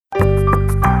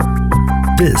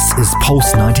This is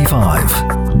Pulse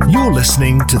 95. You're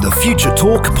listening to the Future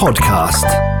Talk podcast.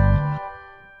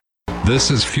 This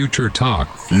is Future Talk.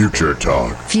 Future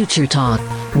Talk. Future Talk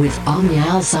with Omnia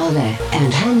Al Saleh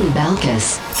and Hani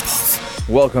Balkis.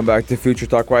 Welcome back to Future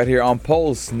Talk right here on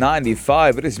Pulse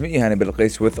 95. It is me, Hani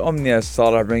Balkis, with Omnia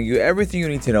Saleh, bringing you everything you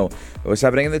need to know about what's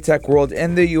happening in the tech world,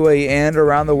 in the UAE, and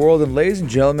around the world. And ladies and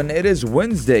gentlemen, it is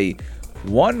Wednesday.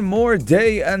 One more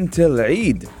day until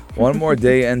Eid. One more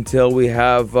day until we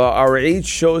have our Eid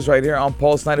shows right here on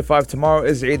Pulse 95. Tomorrow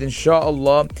is Eid,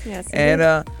 inshallah. Yes,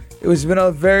 and it's been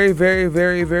a very, very,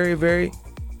 very, very, very,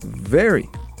 very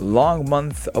long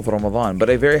month of Ramadan, but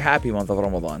a very happy month of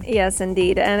Ramadan. Yes,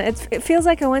 indeed. And it feels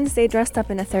like a Wednesday dressed up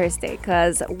in a Thursday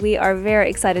because we are very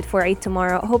excited for Eid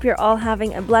tomorrow. Hope you're all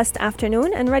having a blessed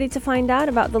afternoon and ready to find out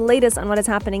about the latest on what is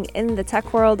happening in the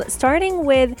tech world, starting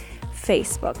with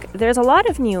Facebook. There's a lot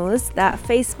of news that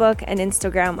Facebook and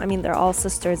Instagram, they're all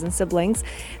sisters and siblings.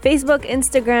 Facebook,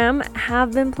 Instagram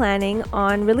have been planning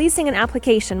on releasing an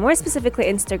application, more specifically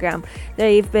Instagram.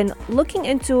 They've been looking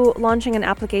into launching an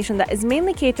application that is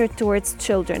mainly catered towards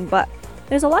children, but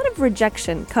there's a lot of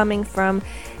rejection coming from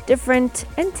different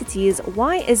entities.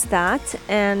 Why is that?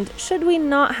 And should we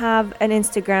not have an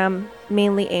Instagram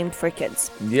mainly aimed for kids?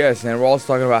 Yes, and we're also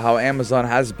talking about how Amazon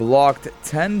has blocked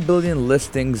 10 billion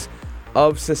listings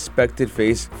of suspected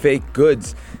fake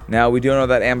goods. Now, we do know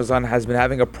that Amazon has been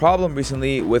having a problem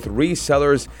recently with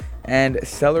resellers and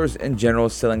sellers in general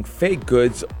selling fake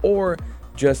goods, or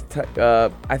just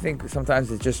I think sometimes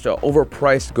it's just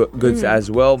overpriced goods as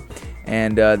well,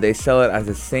 and they sell it at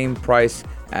the same price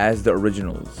as the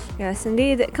originals. Yes,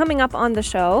 indeed. Coming up on the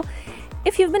show,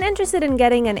 if you've been interested in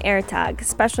getting an AirTag,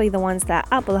 especially the ones that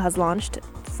Apple has launched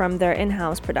from their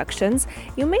in-house productions,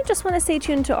 you may just want to stay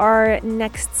tuned to our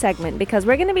next segment because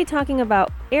we're going to be talking about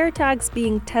AirTags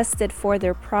being tested for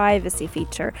their privacy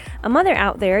feature. A mother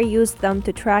out there used them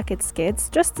to track its kids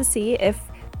just to see if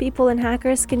people and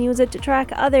hackers can use it to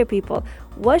track other people.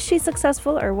 Was she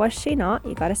successful or was she not?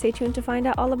 You got to stay tuned to find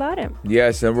out all about it.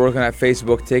 Yes, and we're looking at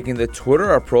Facebook taking the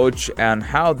Twitter approach and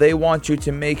how they want you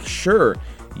to make sure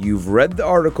you've read the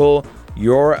article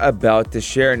you're about to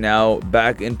share. Now,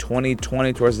 back in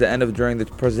 2020, towards the end of during the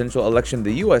presidential election,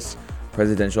 the U.S.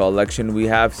 presidential election, we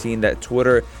have seen that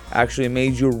Twitter actually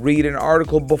made you read an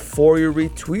article before you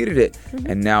retweeted it.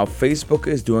 And now Facebook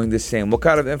is doing the same. What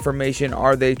kind of information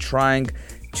are they trying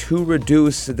to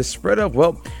reduce the spread of?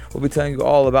 Well, we'll be telling you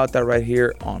all about that right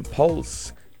here on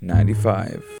Pulse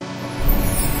 95.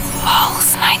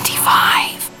 Pulse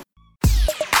 95.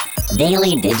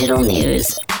 Daily digital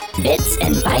news. Bits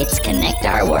and bytes connect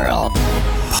our world.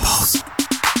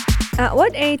 At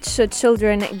what age should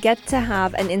children get to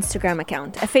have an Instagram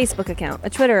account, a Facebook account, a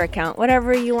Twitter account,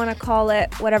 whatever you want to call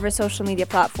it, whatever social media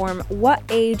platform? What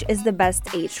age is the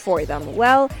best age for them?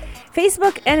 Well,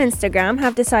 Facebook and Instagram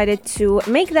have decided to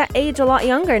make that age a lot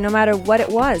younger, no matter what it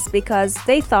was, because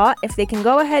they thought if they can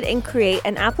go ahead and create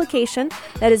an application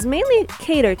that is mainly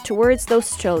catered towards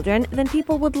those children, then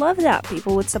people would love that.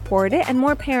 People would support it, and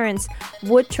more parents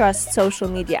would trust social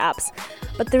media apps.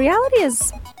 But the reality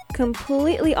is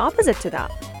completely opposite to that.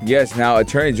 Yes, now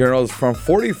attorney generals from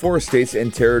 44 states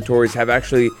and territories have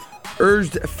actually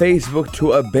urged Facebook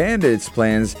to abandon its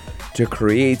plans to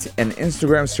create an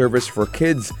Instagram service for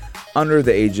kids under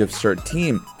the age of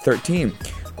 13.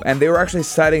 And they were actually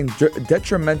citing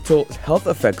detrimental health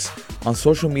effects on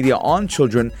social media on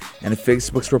children and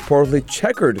Facebook's reportedly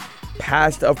checkered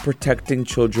past of protecting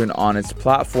children on its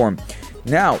platform.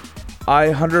 Now, I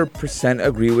 100%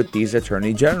 agree with these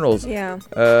attorney generals. Yeah.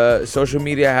 Social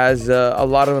media has a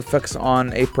lot of effects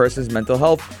on a person's mental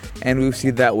health, and we've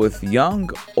seen that with young,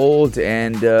 old,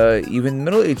 and even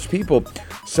middle-aged people.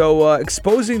 So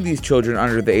exposing these children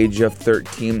under the age of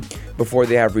 13 before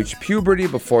they have reached puberty,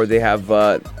 before they have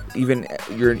even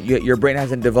your brain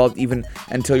hasn't developed even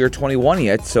until you're 21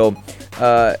 yet. So,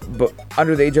 but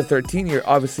under the age of 13, you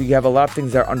have a lot of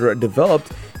things that are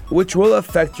underdeveloped, which will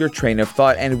affect your train of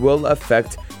thought and will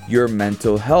affect your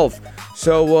mental health.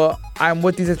 So I'm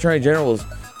with these attorney generals.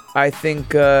 I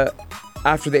think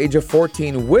after the age of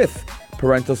 14 with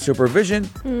parental supervision,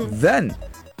 then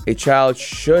a child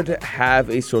should have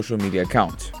a social media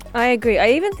account. I agree.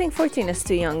 I even think 14 is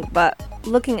too young, but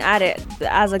looking at it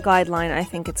as a guideline, I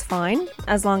think it's fine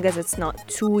as long as it's not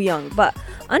too young. But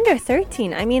under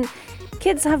 13,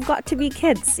 kids have got to be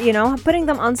kids, Putting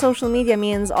them on social media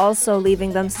means also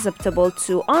leaving them susceptible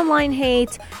to online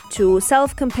hate, to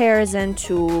self-comparison,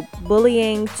 to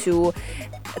bullying, to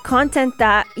content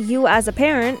that you as a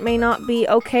parent may not be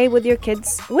okay with your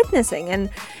kids witnessing. And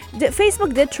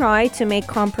Facebook did try to make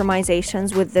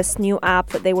compromisations with this new app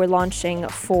that they were launching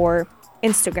for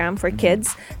Instagram for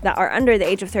kids that are under the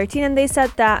age of 13, and they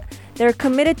said that they're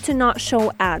committed to not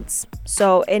show ads.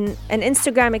 So in an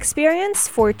Instagram experience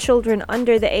for children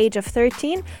under the age of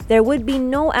 13, there would be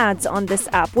no ads on this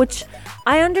app, which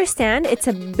I understand it's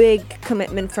a big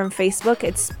commitment from Facebook.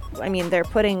 They're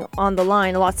putting on the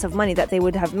line lots of money that they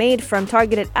would have made from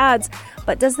targeted ads,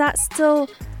 but does that still...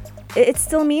 It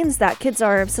still means that kids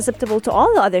are susceptible to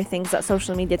all the other things that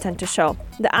social media tend to show.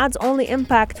 The ads only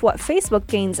impact what Facebook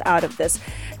gains out of this.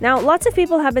 Now, lots of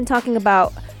people have been talking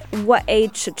about what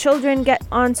age should children get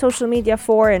on social media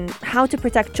for and how to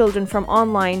protect children from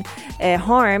online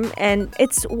harm. And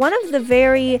it's one of the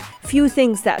very few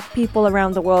things that people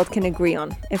around the world can agree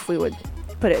on, if we would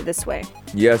put it this way.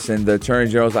 Yes, and the Attorney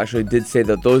General actually did say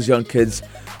that those young kids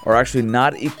are actually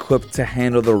not equipped to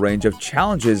handle the range of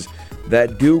challenges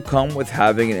that do come with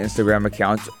having an Instagram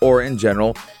account, or in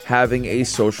general having a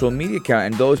social media account.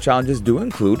 And those challenges do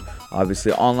include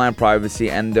obviously online privacy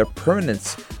and the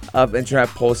permanence of internet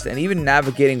posts, and even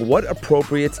navigating what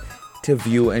appropriate to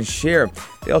view and share.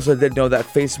 They also did know that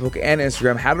Facebook and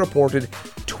Instagram had reported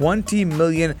 20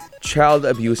 million child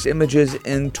abuse images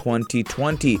in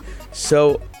 2020.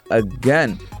 So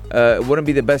again, it wouldn't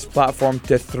be the best platform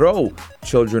to throw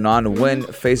children on when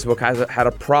Facebook has had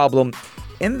a problem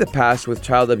in the past with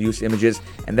child abuse images,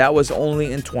 and that was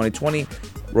only in 2020.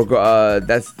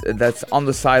 That's on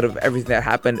the side of everything that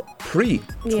happened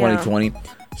pre-2020.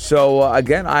 So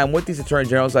again, I'm with these attorney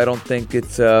generals. I don't think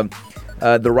it's the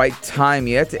right time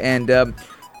yet. And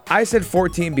I said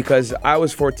 14 because I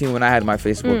was 14 when I had my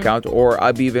Facebook account, or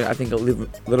I think a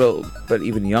little bit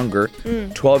even younger,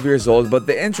 12 years old. But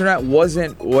the internet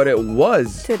wasn't what it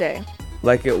was today.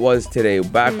 Like it was today.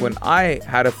 Back when I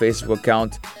had a Facebook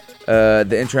account,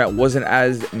 the internet wasn't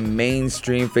as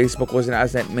mainstream. Facebook wasn't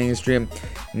as mainstream.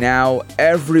 Now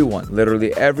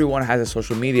literally everyone has a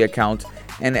social media account,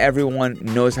 and everyone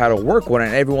knows how to work one,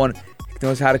 and everyone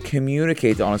knows how to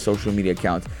communicate on a social media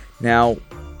account. Now,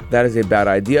 that is a bad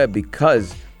idea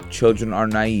because children are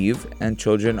naive and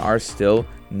children are still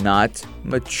not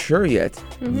mature yet.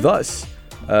 Thus,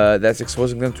 that's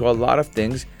exposing them to a lot of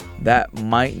things that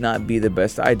might not be the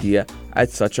best idea at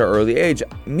such an early age.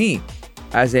 Me,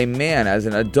 as a man, as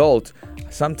an adult,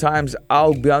 sometimes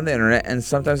I'll be on the internet and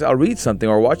sometimes I'll read something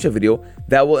or watch a video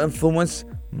that will influence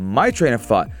my train of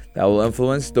thought, that will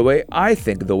influence the way I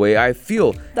think, the way I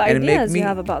feel. The ideas you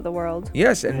have about the world.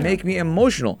 Yes, and make me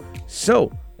emotional.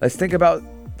 So let's think about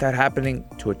that happening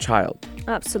to a child.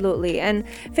 Absolutely. And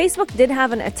Facebook did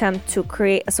have an attempt to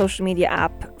create a social media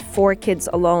app for kids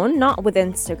alone, not with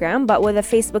Instagram, but with a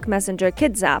Facebook Messenger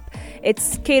Kids app.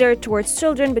 It's catered towards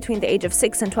children between the age of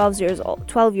 6 and 12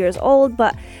 years old.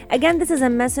 But again, this is a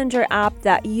messenger app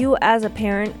that you as a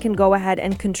parent can go ahead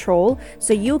and control.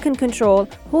 So you can control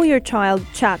who your child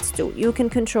chats to. You can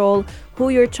control who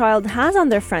your child has on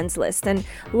their friends list. And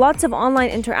lots of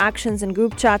online interactions and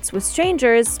group chats with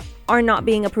strangers are not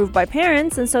being approved by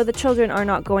parents, and so the children are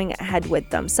not going ahead with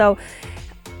them. So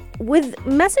with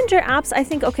messenger apps, I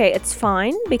think, okay, it's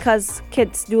fine because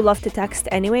kids do love to text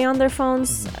anyway on their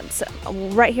phones. So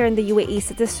right here in the UAE,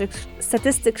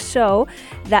 statistics show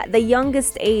that the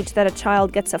youngest age that a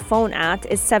child gets a phone at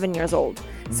is 7 years old.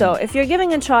 So if you're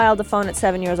giving a child a phone at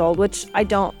 7 years old, which I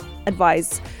don't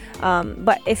advise,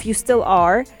 but if you still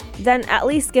are, then at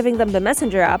least giving them the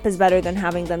messenger app is better than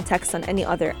having them text on any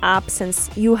other app, since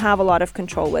you have a lot of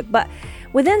control with. But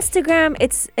with Instagram,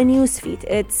 it's a newsfeed.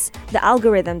 It's the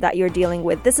algorithm that you're dealing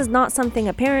with. This is not something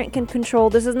a parent can control.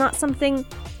 This is not something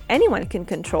anyone can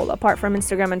control apart from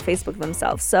Instagram and Facebook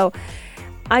themselves. So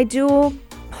I do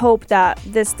hope that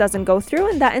this doesn't go through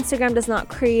and that Instagram does not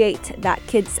create that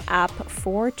kids app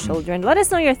for children. Let us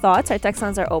know your thoughts. Our text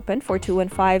lines are open,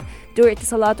 4215. Do it to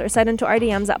Salat or send into our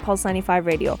DMs at Pulse 95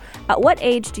 Radio. At what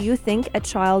age do you think a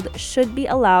child should be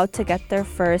allowed to get their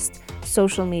first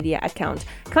social media account?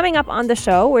 Coming up on the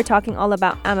show, we're talking all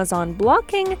about Amazon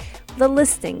blocking the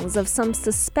listings of some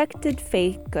suspected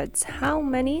fake goods. How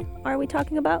many are we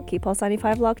talking about? Keep Pulse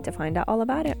 95 locked to find out all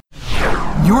about it.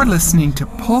 You're listening to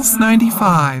Pulse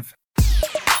 95.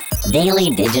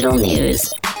 Daily digital news.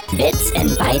 Bits and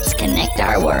bytes connect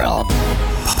our world.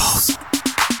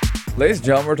 Ladies and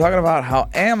gentlemen, we're talking about how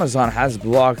Amazon has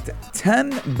blocked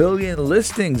 10 billion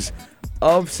listings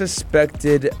of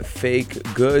suspected fake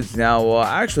goods. Now,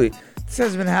 actually, this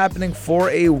has been happening for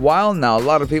a while now. A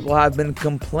lot of people have been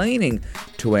complaining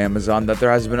to Amazon that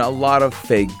there has been a lot of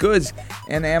fake goods,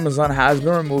 and Amazon has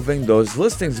been removing those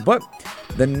listings. But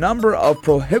the number of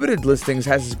prohibited listings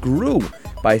has grew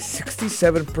by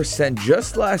 67%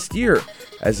 just last year,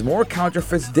 as more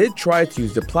counterfeits did try to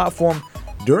use the platform.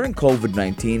 during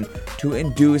COVID-19 to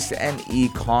induce an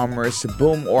e-commerce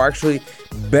boom, or actually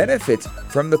benefit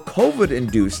from the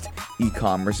COVID-induced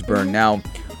e-commerce burn. Now,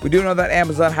 we do know that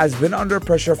Amazon has been under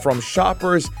pressure from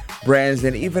shoppers, brands,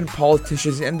 and even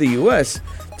politicians in the US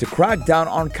to crack down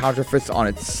on counterfeits on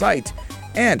its site.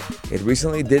 And it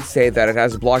recently did say that it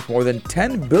has blocked more than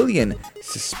 10 billion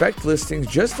suspect listings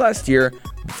just last year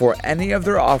before any of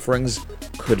their offerings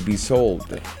could be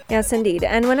sold. Yes, indeed.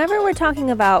 And whenever we're talking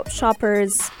about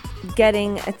shoppers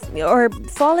getting or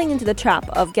falling into the trap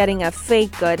of getting a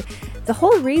fake good, the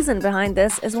whole reason behind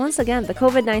this is, once again, the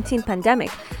COVID-19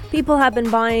 pandemic. People have been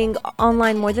buying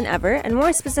online more than ever, and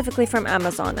more specifically from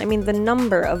Amazon. I mean, the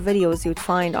number of videos you'd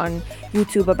find on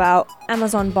YouTube about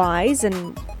Amazon buys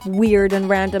and weird and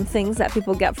random things that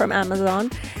people get from Amazon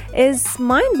is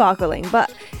mind-boggling.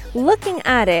 But looking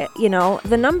at it,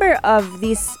 the number of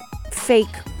these fake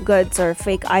goods or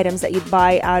fake items that you'd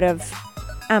buy out of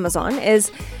Amazon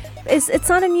it's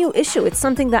not a new issue. It's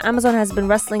something that Amazon has been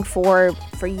wrestling for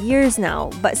years now.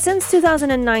 But since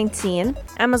 2019,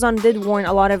 Amazon did warn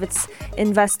a lot of its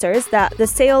investors that the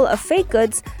sale of fake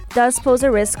goods does pose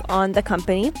a risk on the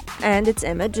company and its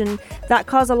image, and that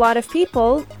caused a lot of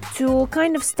people to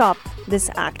kind of stop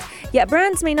this act. Yet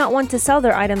brands may not want to sell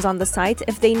their items on the site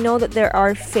if they know that there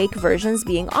are fake versions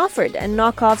being offered, and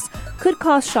knockoffs could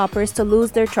cause shoppers to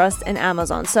lose their trust in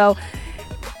Amazon. So,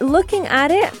 looking at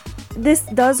it, this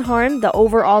does harm the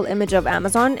overall image of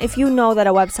Amazon. If you know that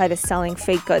a website is selling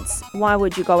fake goods, why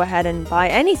would you go ahead and buy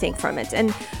anything from it?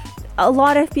 And a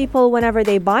lot of people, whenever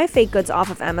they buy fake goods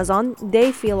off of Amazon,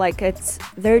 they feel like it's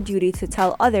their duty to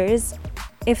tell others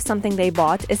if something they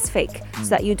bought is fake, so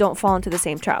that you don't fall into the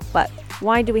same trap. But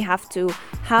why do we have to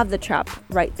have the trap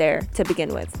right there to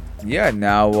begin with? Yeah,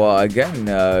 now, again,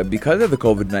 because of the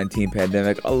COVID-19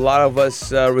 pandemic, a lot of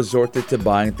us resorted to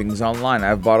buying things online.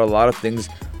 I've bought a lot of things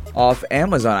off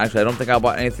Amazon. Actually, I don't think I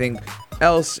bought anything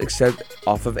else except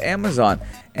off of Amazon.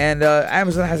 And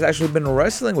Amazon has actually been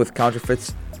wrestling with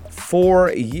counterfeits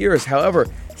for years. However,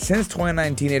 since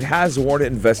 2019, it has warned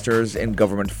investors in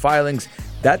government filings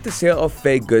that the sale of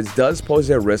fake goods does pose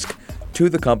a risk to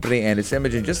the company and its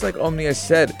image. And just like Omnia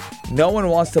said, no one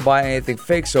wants to buy anything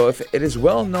fake. So if it is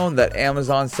well known that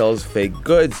Amazon sells fake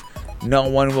goods, no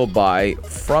one will buy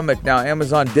from it. Now,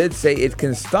 Amazon did say it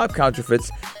can stop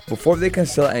counterfeits before they can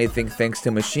sell anything thanks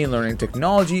to machine learning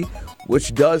technology,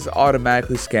 which does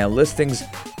automatically scan listings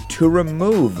to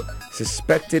remove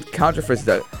suspected counterfeits.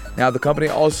 Now, the company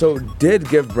also did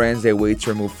give brands a way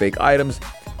to remove fake items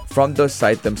from the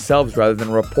site themselves rather than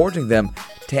reporting them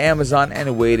to Amazon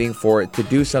and waiting for it to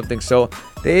do something. So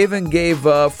they even gave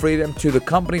freedom to the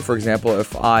company. For example,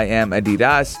 if I am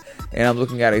Adidas and I'm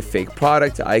looking at a fake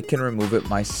product, I can remove it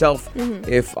myself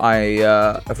if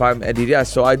I'm Adidas.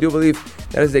 So I do believe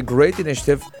that is a great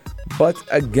initiative. But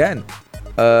again,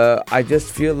 I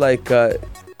just feel like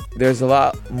there's a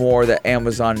lot more that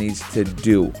Amazon needs to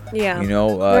do. Yeah, there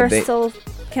are still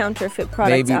counterfeit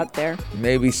products out there.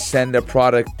 Maybe send a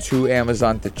product to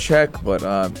Amazon to check, but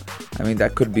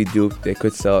that could be duped. They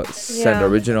could send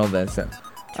original, then send.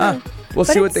 We'll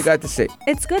see what they got to say.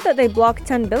 It's good that they blocked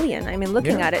 10 billion. I mean,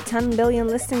 looking at it, 10 billion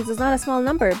listings is not a small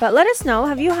number. But let us know,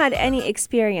 have you had any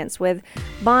experience with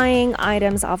buying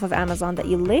items off of Amazon that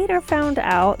you later found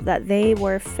out that they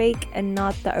were fake and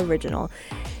not the original?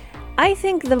 I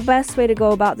think the best way to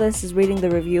go about this is reading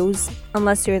the reviews.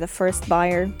 Unless you're the first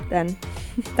buyer, then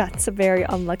that's very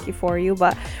unlucky for you.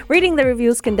 But reading the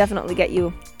reviews can definitely get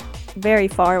you very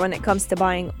far when it comes to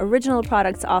buying original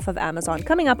products off of Amazon.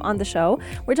 Coming up on the show,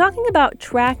 we're talking about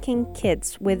tracking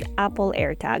kids with Apple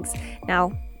AirTags.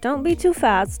 Now, don't be too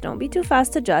fast. Don't be too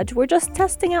fast to judge. We're just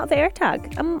testing out the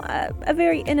AirTag. A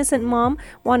very innocent mom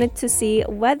wanted to see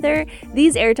whether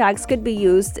these AirTags could be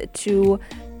used to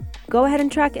go ahead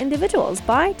and track individuals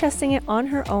by testing it on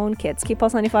her own kids. Keep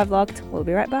Pulse 95 locked. We'll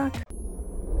be right back.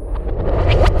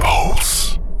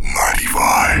 Pulse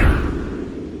 95.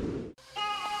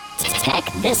 Check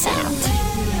this out.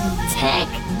 Check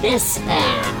this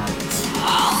out.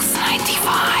 Pulse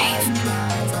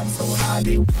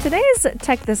 95. Today's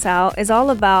Check This Out is all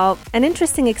about an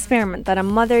interesting experiment that a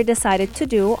mother decided to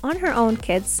do on her own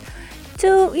kids.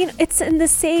 It's in the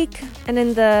sake and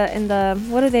in the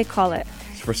what do they call it?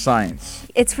 It's for science.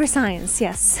 It's for science,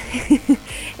 yes.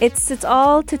 It's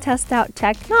all to test out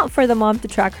tech, not for the mom to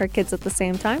track her kids at the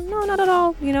same time. No, not at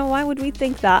all. Why would we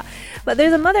think that? But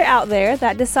there's a mother out there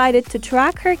that decided to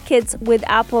track her kids with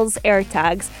Apple's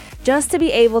AirTags just to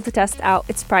be able to test out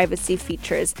its privacy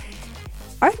features.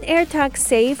 Are AirTags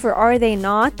safe or are they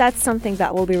not? That's something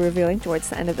that we'll be revealing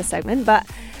towards the end of the segment. But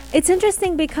it's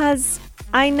interesting because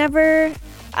I never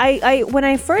I when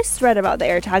I first read about the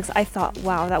AirTags, I thought,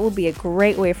 wow, that would be a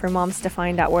great way for moms to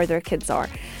find out where their kids are.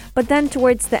 But then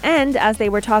towards the end, as they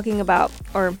were talking about,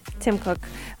 or Tim Cook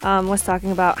was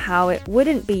talking about how it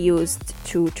wouldn't be used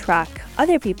to track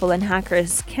other people and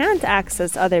hackers can't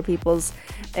access other people's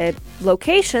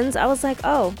locations, I was like,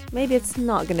 oh, maybe it's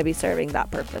not going to be serving that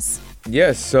purpose.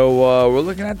 Yes, so we're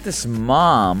looking at this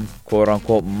mom,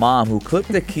 quote-unquote mom, who clipped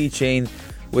a keychain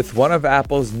with one of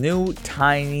Apple's new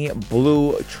tiny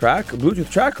Bluetooth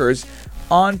trackers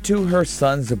onto her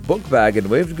son's book bag and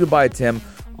waved goodbye to him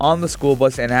on the school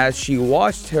bus. And as she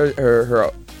watched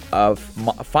her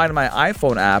Find My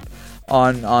iPhone app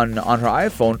on her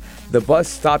iPhone, the bus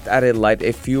stopped at a light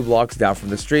a few blocks down from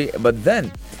the street. But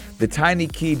then the tiny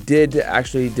key did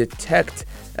actually detect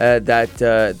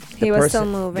that he was still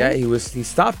moving. Yeah, he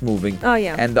stopped moving. Oh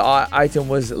yeah. And the item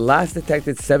was last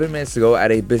detected 7 minutes ago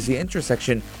at a busy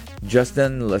intersection just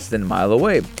less than a mile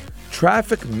away.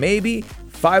 Traffic maybe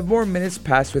 5 more minutes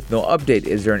passed with no update.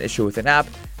 Is there an issue with an app?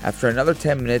 After another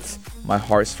 10 minutes, my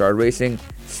heart started racing.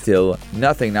 Still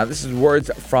nothing. Now, this is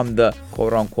words from the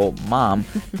quote-unquote mom.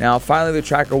 Now, finally, the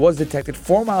tracker was detected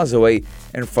 4 miles away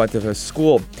in front of her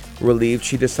school. Relieved,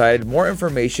 she decided more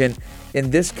information in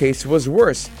this case was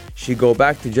worse. She'd go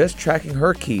back to just tracking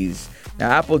her keys. Now,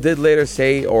 Apple did later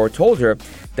say or told her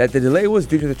that the delay was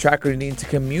due to the tracker needing to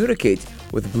communicate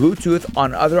with Bluetooth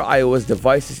on other iOS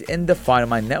devices in the Find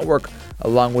My network,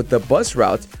 along with the bus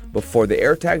route, before the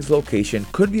AirTag's location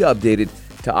could be updated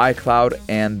to iCloud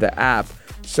and the app.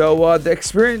 So the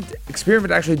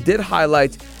experiment actually did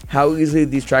highlight how easily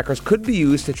these trackers could be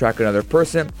used to track another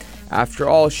person. After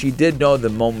all, she did know the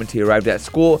moment he arrived at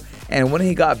school and when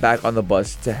he got back on the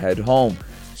bus to head home.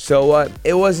 So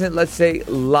it wasn't, let's say,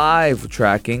 live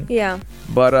tracking. Yeah.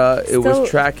 But it was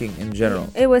tracking in general.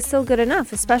 It was still good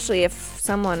enough, especially if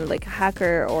someone like a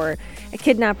hacker or a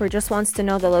kidnapper just wants to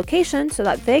know the location so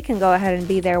that they can go ahead and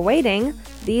be there waiting.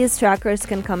 These trackers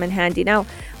can come in handy. Now,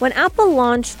 when Apple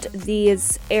launched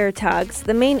these AirTags,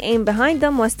 the main aim behind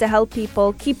them was to help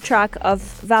people keep track of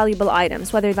valuable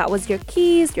items, whether that was your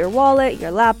keys, your wallet,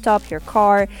 your laptop, your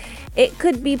car. It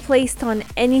could be placed on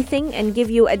anything and give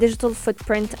you a digital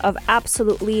footprint of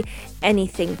absolutely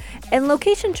anything. And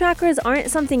location trackers aren't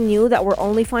something new that we're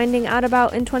only finding out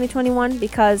about in 2021,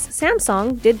 because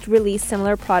Samsung did release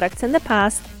similar products in the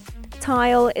past.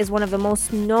 Tile is one of the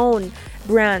most known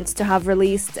brands to have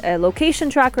released location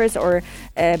trackers or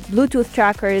Bluetooth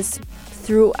trackers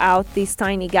throughout these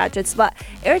tiny gadgets. But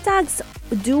AirTags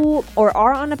do or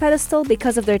are on a pedestal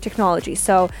because of their technology.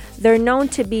 So they're known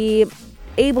to be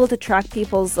able to track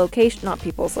people's location, not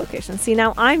people's locations. See,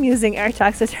 now I'm using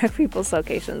AirTags to track people's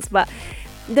locations, but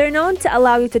they're known to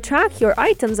allow you to track your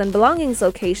items and belongings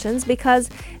locations because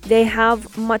they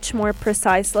have much more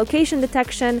precise location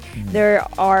detection. They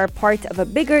are part of a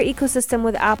bigger ecosystem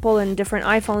with Apple and different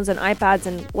iPhones and iPads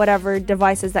and whatever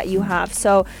devices that you have.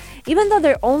 So even though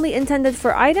they're only intended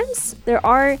for items, there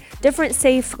are different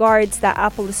safeguards that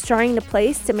Apple is trying to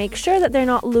place to make sure that they're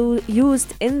not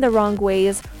used in the wrong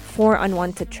ways for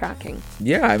unwanted tracking.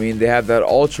 Yeah, I mean, they have that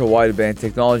ultra wideband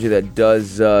technology that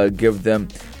does give them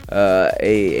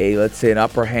let's say an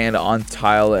upper hand on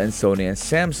Tile and Sony and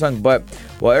Samsung. But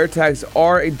while AirTags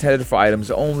are intended for items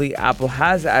only, Apple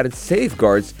has added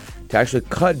safeguards to actually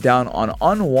cut down on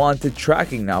unwanted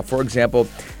tracking. Now, for example,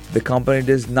 the company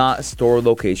does not store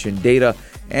location data,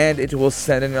 and it will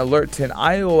send an alert to an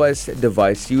iOS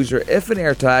device user if an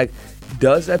AirTag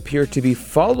does appear to be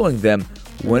following them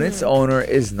when its owner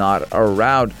is not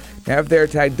around. Now, if the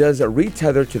AirTag does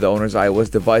retether to the owner's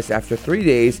iOS device after 3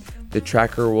 days, the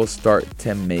tracker will start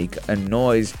to make a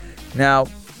noise. Now,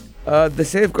 the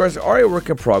safeguards are a work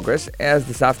in progress as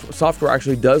the software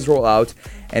actually does roll out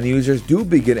and users do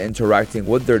begin interacting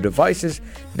with their devices.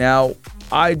 Now,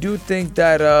 I do think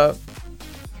that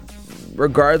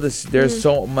regardless, there's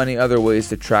so many other ways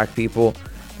to track people.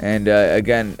 And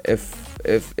again, if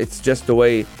it's just the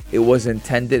way it was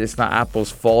intended, it's not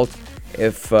Apple's fault.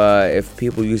 If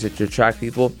people use it to track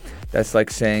people, that's like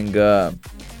saying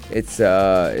it's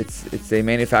a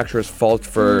manufacturer's fault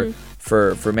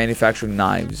for manufacturing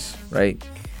knives, right?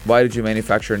 Why did you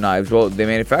manufacture knives? Well, they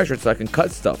manufacture it so I can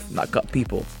cut stuff, not cut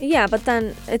people. Yeah, but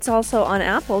then it's also on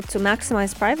Apple to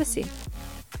maximize privacy.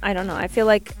 I don't know. I feel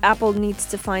like Apple needs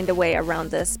to find a way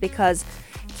around this because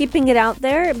keeping it out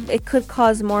there, it could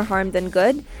cause more harm than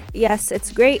good. Yes,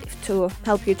 it's great to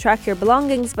help you track your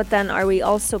belongings, but then are we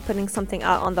also putting something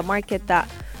out on the market that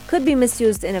could be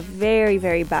misused in a very,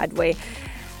 very bad way?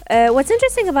 What's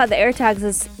interesting about the AirTags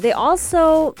is they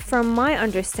also, from my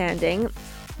understanding,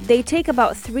 they take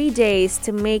about 3 days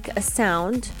to make a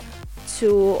sound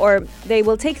or they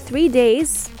will take 3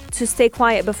 days to stay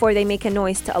quiet before they make a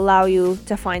noise to allow you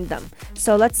to find them.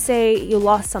 So let's say you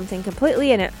lost something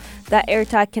completely and that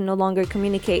AirTag can no longer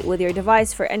communicate with your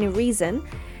device for any reason.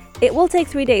 It will take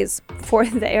 3 days for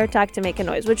the AirTag to make a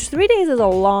noise, which 3 days is a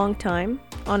long time,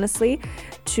 honestly,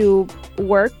 to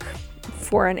work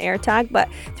for an AirTag, but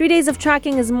 3 days of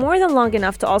tracking is more than long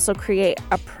enough to also create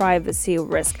a privacy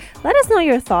risk. Let us know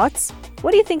your thoughts.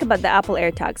 What do you think about the Apple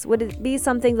AirTags? Would it be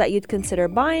something that you'd consider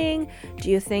buying? Do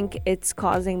you think it's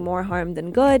causing more harm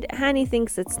than good? Hani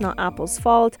thinks it's not Apple's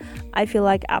fault. I feel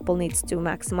like Apple needs to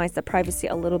maximize the privacy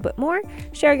a little bit more.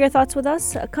 Share your thoughts with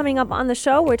us. Coming up on the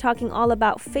show, we're talking all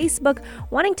about Facebook,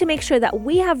 wanting to make sure that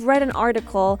we have read an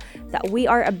article that we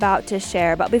are about to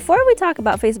share. But before we talk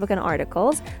about Facebook and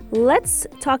articles, let's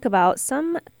talk about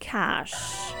some cash.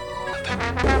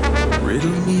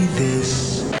 Riddle me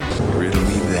this, riddle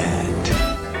me that.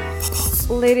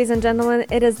 Ladies and gentlemen,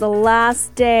 it is the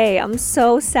last day. I'm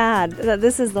so sad that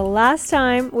this is the last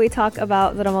time we talk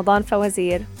about the Ramadan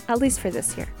Fawazir, at least for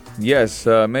this year. Yes,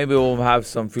 maybe we'll have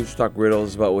some future talk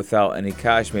riddles, but without any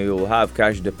cash. Maybe we'll have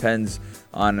cash. Depends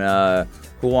on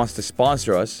who wants to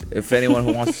sponsor us. If anyone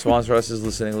who wants to sponsor us is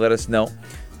listening, let us know.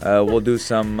 We'll do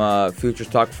some future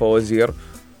talk Fawazir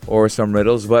or some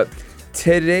riddles, but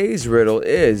today's riddle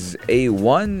is: a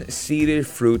one-seeded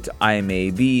fruit I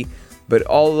may be, but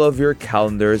all of your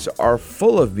calendars are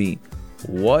full of me.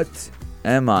 What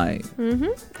am I? And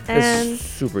it's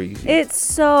super easy. It's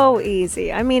so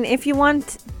easy. I mean, if you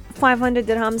want 500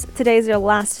 dirhams, today's your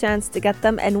last chance to get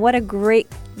them. And what a great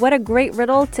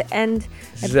riddle to end.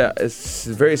 It's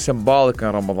very symbolic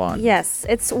in Ramadan. Yes,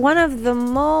 it's one of the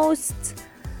most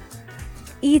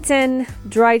eaten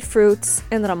dried fruits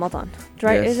in Ramadan.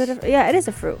 Yes. It is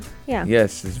a fruit. Yeah.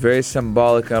 Yes, it's very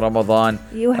symbolic in Ramadan.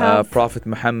 You have Prophet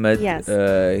Muhammad. Yes.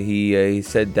 He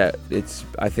said that it's,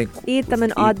 I think, eat them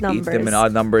in odd numbers. Eat them in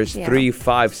odd numbers. Yeah. 3,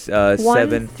 5, 7.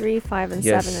 1, 3, 5, and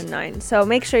Yes. 7 and 9. So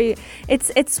make sure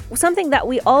it's something that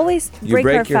we always break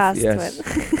our fast with.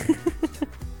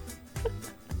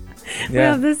 We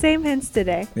have the same hints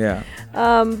today. Yeah.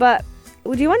 But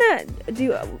do you want to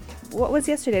do? What was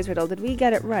yesterday's riddle? Did we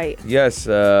get it right? Yes,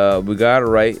 we got it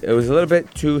right. It was a little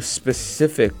bit too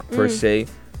specific per se,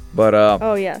 but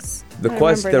Oh yes. the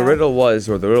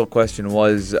riddle question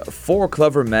was: 4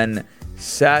 clever men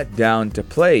sat down to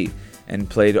play and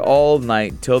played all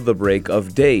night till the break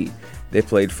of day. They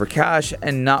played for cash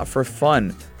and not for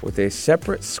fun, with a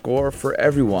separate score for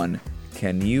everyone.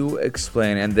 Can you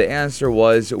explain? And the answer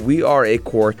was: we are a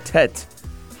quartet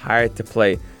hired to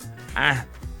play.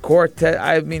 Quartet,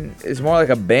 I mean, it's more like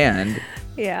a band.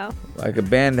 Yeah. Like a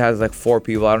band has like 4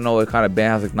 people. I don't know what kind of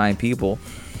band has like 9 people.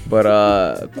 But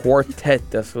quartet,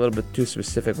 that's a little bit too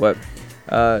specific. But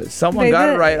someone got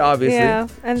it right, obviously. Yeah,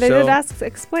 and they did ask to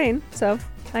explain. So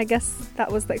I guess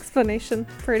that was the explanation.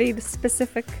 Pretty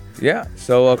specific. Yeah,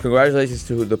 so congratulations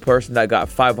to the person that got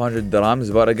 500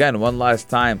 dirhams. But again, one last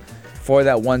time, for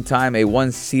that one time, a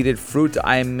one-seeded fruit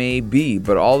I may be,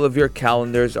 but all of your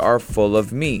calendars are full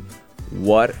of me.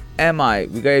 What am I?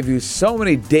 We gave you so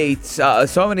many dates,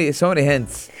 so many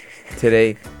hints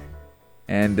today,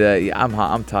 and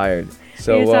I'm tired.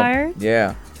 So you're tired?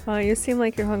 Yeah. Well, you seem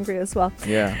like you're hungry as well.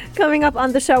 Yeah. Coming up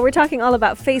on the show, we're talking all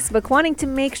about Facebook, wanting to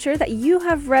make sure that you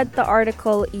have read the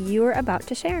article you're about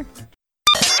to share.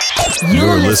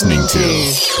 You're listening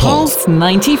to Pulse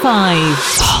 95.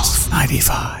 Pulse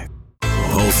 95.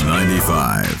 Pulse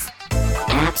 95.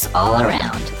 Apps all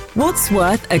around. What's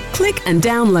worth a click and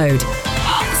download?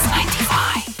 Pulse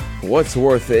 95. What's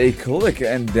worth a click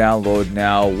and download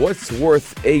now? What's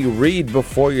worth a read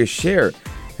before you share?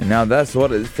 And now that's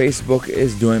what Facebook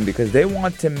is doing, because they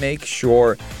want to make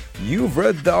sure you've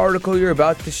read the article you're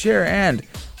about to share. And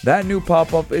that new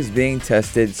pop-up is being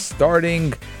tested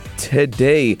starting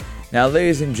today. Now,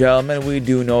 ladies and gentlemen, we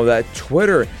do know that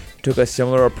Twitter took a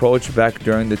similar approach back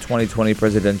during the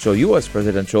 2020 U.S.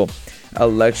 presidential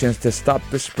elections to stop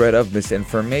the spread of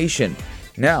misinformation.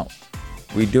 Now,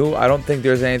 I don't think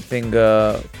there's anything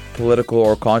political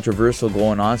or controversial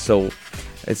going on, so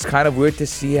it's kind of weird to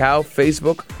see how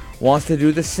Facebook wants to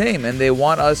do the same. And they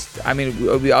want us,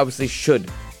 we obviously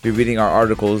should be reading our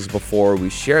articles before we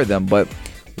share them, but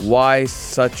why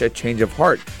such a change of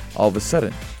heart all of a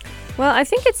sudden? Well, I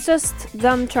think it's just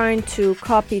them trying to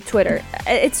copy Twitter.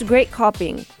 It's great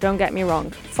copying, don't get me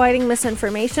wrong. Fighting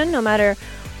misinformation, no matter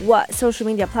what social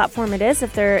media platform it is,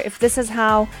 if this is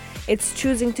how it's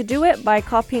choosing to do it by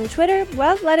copying Twitter,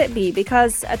 well, let it be,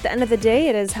 because at the end of the day,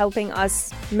 it is helping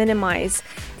us minimize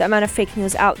the amount of fake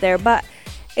news out there. But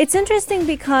It's interesting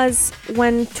because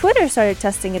when Twitter started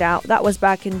testing it out, that was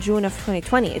back in June of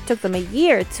 2020. It took them a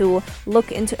year to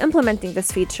look into implementing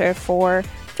this feature for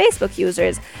Facebook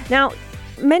users. Now,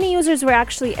 many users were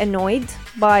actually annoyed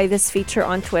by this feature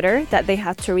on Twitter, that they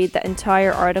had to read the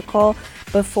entire article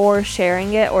before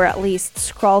sharing it, or at least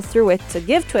scroll through it to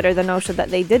give Twitter the notion that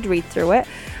they did read through it.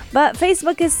 But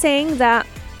Facebook is saying that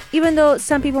even though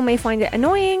some people may find it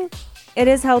annoying, it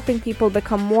is helping people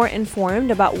become more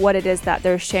informed about what it is that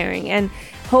they're sharing, and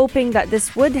hoping that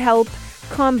this would help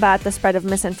combat the spread of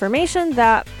misinformation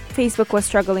that Facebook was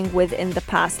struggling with in the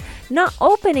past. Not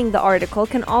opening the article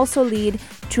can also lead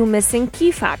to missing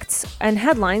key facts, and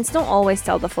headlines don't always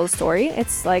tell the full story.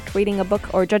 It's like reading a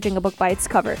book or judging a book by its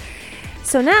cover.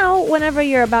 So now, whenever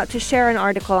you're about to share an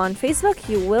article on Facebook,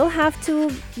 you will have to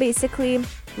basically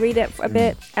read it a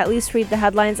bit, at least read the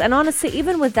headlines. And honestly,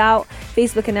 even without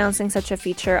Facebook announcing such a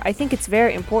feature, I think it's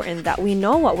very important that we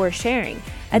know what we're sharing.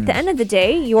 At the end of the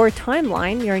day, your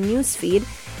timeline, your news feed,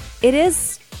 it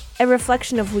is a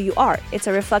reflection of who you are. It's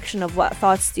a reflection of what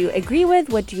thoughts do you agree with,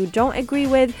 what you don't agree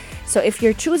with. So if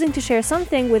you're choosing to share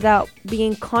something without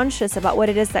being conscious about what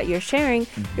it is that you're sharing,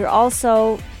 you're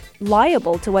also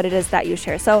liable to what it is that you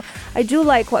share. So I do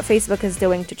like what Facebook is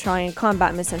doing to try and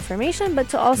combat misinformation, but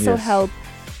to also help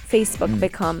Facebook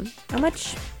become a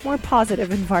much more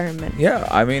positive environment. Yeah,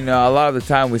 I mean, a lot of the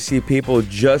time we see people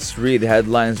just read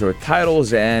headlines or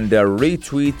titles and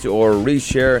retweet or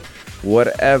reshare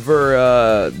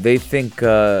whatever they think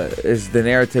is the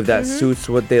narrative that suits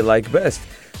what they like best.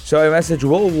 So a message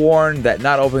will warn that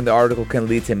not opening the article can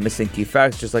lead to missing key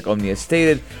facts, just like Omnia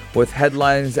stated, with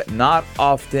headlines not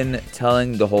often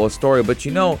telling the whole story. But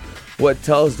you know what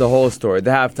tells the whole story?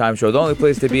 The halftime show, the only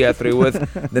place to be at 3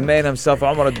 with the man himself,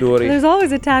 Omar Al-Douri. There's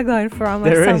always a tagline for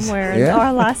Omar somewhere in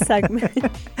our last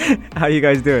segment. How you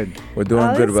guys doing? We're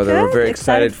doing good, brother. We're very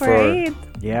excited for Eid.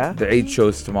 The Eid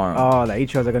shows tomorrow. Oh, the Eid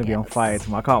shows are going to be on fire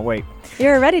tomorrow. I can't wait.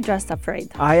 You're already dressed up for Eid.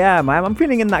 I am. I'm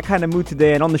feeling in that kind of mood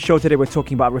today. And on the show today, we're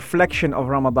talking about reflection of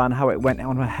Ramadan, how it went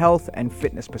on a health and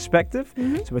fitness perspective.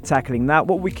 So we're tackling that,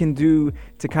 what we can do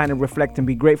to kind of reflect and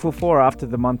be grateful for after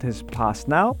the month has passed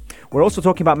now. We're also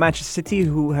talking about Manchester City,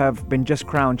 who have been just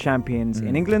crowned champions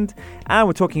in England. And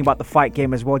we're talking about the fight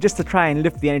game as well, just to try and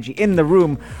lift the energy in the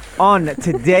room on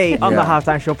today on the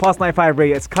halftime show. Pulse 95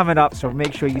 Radio, it's coming up, so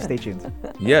make sure you stay tuned.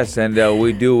 Yes, and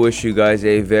we do wish you guys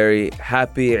a very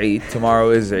happy Eid. Tomorrow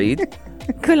is Eid.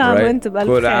 كل عام وانتم بألف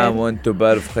كل عام وانتم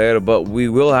بألف خير. But we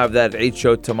will have that Eid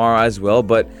show tomorrow as well.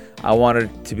 But I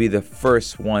wanted to be the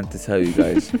first one to tell you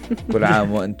guys. كل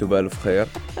عام وانتم بألف خير.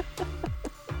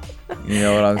 You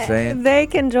know what I'm saying? They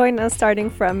can join us starting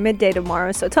from midday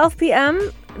tomorrow. So 12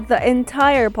 p.m., the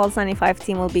entire Pulse 95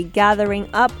 team will be gathering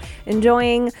up,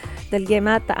 enjoying the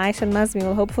الجيمات that Aisha Al-Mazmi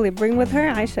will hopefully bring with her.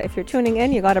 Aisha, if you're tuning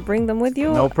in, you got to bring them with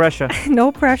you. No pressure.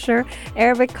 No pressure.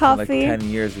 Arabic coffee. Like 10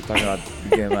 years we're talking about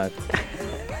الجيمات.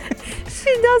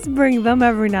 She does bring them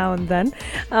every now and then.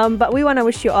 But we want to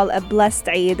wish you all a blessed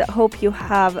Eid. Hope you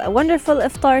have a wonderful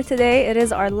iftar today. It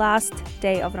is our last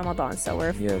day of Ramadan, so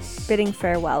we're bidding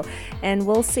farewell. And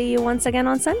we'll see you once again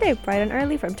on Sunday, bright and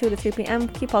early from 2 to 3 p.m.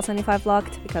 Keep Pulse 95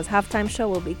 locked, because halftime show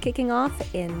will be kicking off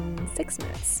in 6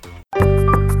 minutes.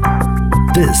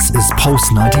 This is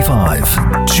Pulse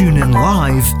 95. Tune in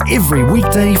live every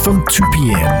weekday from 2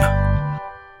 p.m.